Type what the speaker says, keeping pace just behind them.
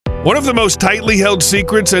One of the most tightly held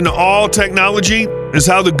secrets in all technology is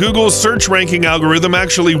how the Google search ranking algorithm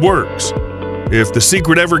actually works. If the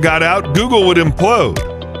secret ever got out, Google would implode.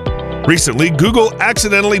 Recently, Google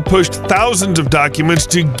accidentally pushed thousands of documents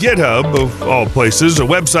to GitHub, of all places, a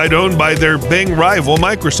website owned by their Bing rival,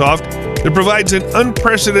 Microsoft, that provides an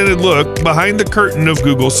unprecedented look behind the curtain of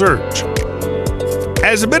Google search.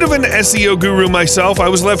 As a bit of an SEO guru myself, I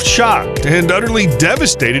was left shocked and utterly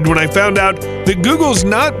devastated when I found out that Google's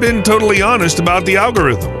not been totally honest about the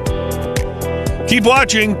algorithm. Keep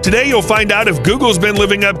watching. Today you'll find out if Google's been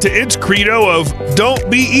living up to its credo of "Don't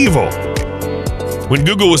be evil." When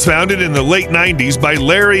Google was founded in the late 90s by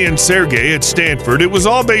Larry and Sergey at Stanford, it was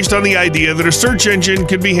all based on the idea that a search engine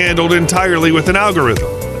could be handled entirely with an algorithm.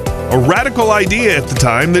 A radical idea at the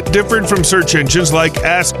time that differed from search engines like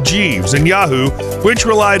Ask Jeeves and Yahoo, which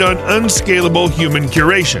relied on unscalable human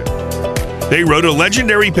curation. They wrote a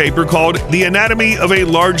legendary paper called The Anatomy of a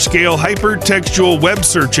Large-Scale Hypertextual Web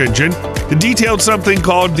Search Engine that detailed something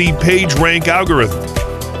called the PageRank algorithm.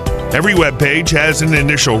 Every web page has an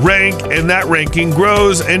initial rank, and that ranking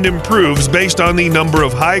grows and improves based on the number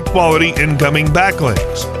of high-quality incoming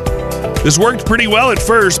backlinks. This worked pretty well at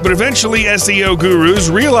first, but eventually SEO gurus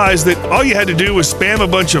realized that all you had to do was spam a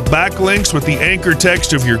bunch of backlinks with the anchor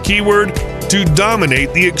text of your keyword to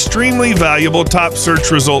dominate the extremely valuable top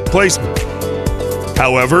search result placement.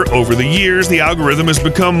 However, over the years, the algorithm has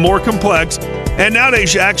become more complex, and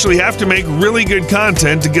nowadays you actually have to make really good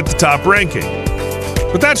content to get the top ranking.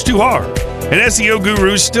 But that's too hard, and SEO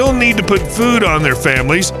gurus still need to put food on their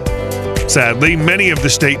families. Sadly, many of the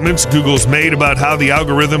statements Google's made about how the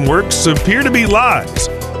algorithm works appear to be lies.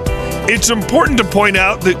 It's important to point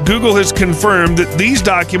out that Google has confirmed that these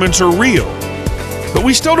documents are real, but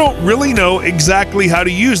we still don't really know exactly how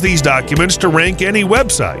to use these documents to rank any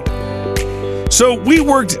website. So we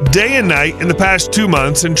worked day and night in the past 2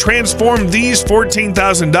 months and transformed these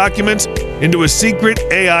 14,000 documents into a secret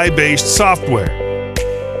AI-based software.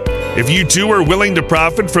 If you too are willing to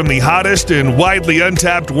profit from the hottest and widely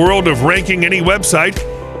untapped world of ranking any website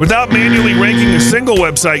without manually ranking a single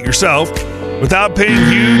website yourself, without paying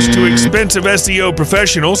huge to expensive SEO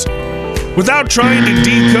professionals, without trying to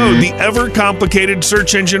decode the ever-complicated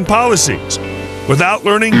search engine policies, without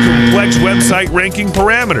learning complex website ranking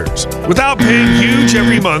parameters, without paying huge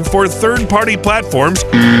every month for third-party platforms,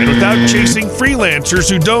 and without chasing freelancers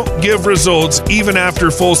who don't give results even after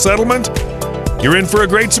full settlement, you're in for a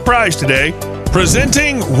great surprise today.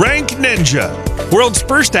 Presenting Rank Ninja, world's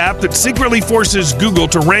first app that secretly forces Google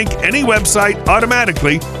to rank any website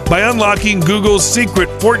automatically by unlocking Google's secret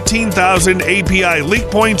 14,000 API leak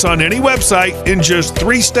points on any website in just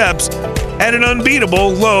 3 steps at an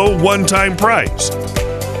unbeatable low one-time price.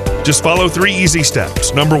 Just follow 3 easy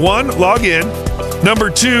steps. Number 1, log in. Number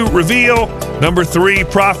 2, reveal. Number 3,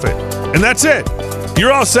 profit. And that's it.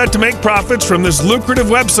 You're all set to make profits from this lucrative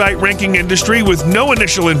website ranking industry with no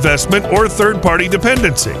initial investment or third-party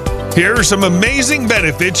dependency. Here are some amazing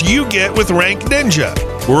benefits you get with Rank Ninja.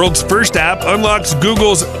 World's first app unlocks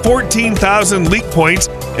Google's 14,000 leak points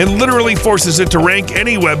and literally forces it to rank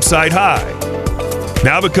any website high.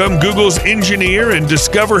 Now become Google's engineer and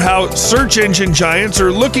discover how search engine giants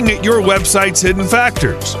are looking at your website's hidden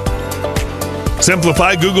factors.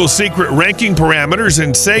 Simplify Google's secret ranking parameters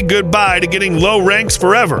and say goodbye to getting low ranks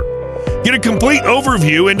forever. Get a complete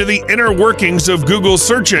overview into the inner workings of Google's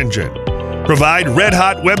search engine. Provide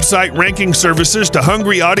red-hot website ranking services to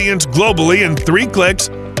hungry audience globally in 3 clicks.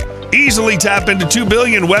 Easily tap into 2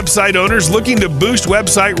 billion website owners looking to boost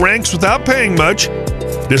website ranks without paying much.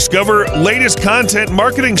 Discover latest content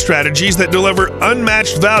marketing strategies that deliver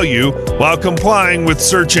unmatched value while complying with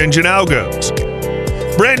search engine algos.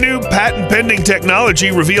 Brand new patent-pending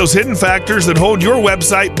technology reveals hidden factors that hold your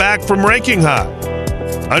website back from ranking high.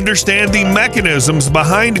 Understand the mechanisms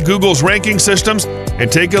behind Google's ranking systems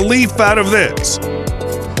and take a leaf out of this.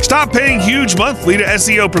 Stop paying huge monthly to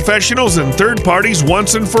SEO professionals and third parties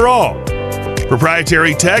once and for all.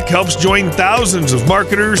 Proprietary tech helps join thousands of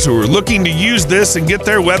marketers who are looking to use this and get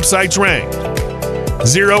their websites ranked.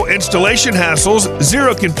 0 installation hassles,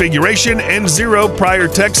 0 configuration, and 0 prior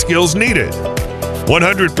tech skills needed.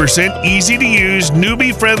 100% easy-to-use,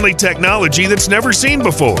 newbie-friendly technology that's never seen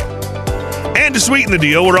before. And to sweeten the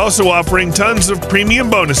deal, we're also offering tons of premium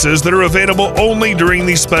bonuses that are available only during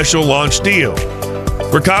the special launch deal.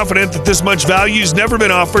 We're confident that this much value's never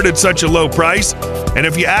been offered at such a low price, and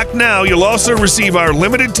if you act now, you'll also receive our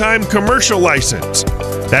limited-time commercial license.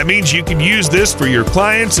 That means you can use this for your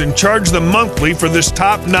clients and charge them monthly for this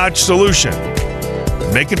top-notch solution.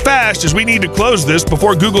 Make it fast, as we need to close this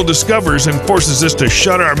before Google discovers and forces us to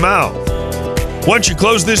shut our mouth. Once you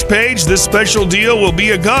close this page, this special deal will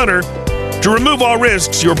be a goner. To remove all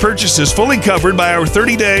risks, your purchase is fully covered by our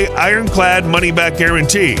 30-day ironclad money-back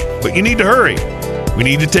guarantee. But you need to hurry. We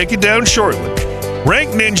need to take it down shortly. Rank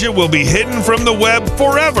Ninja will be hidden from the web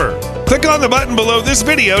forever. Click on the button below this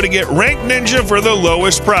video to get Rank Ninja for the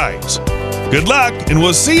lowest price. Good luck, and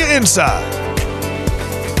we'll see you inside.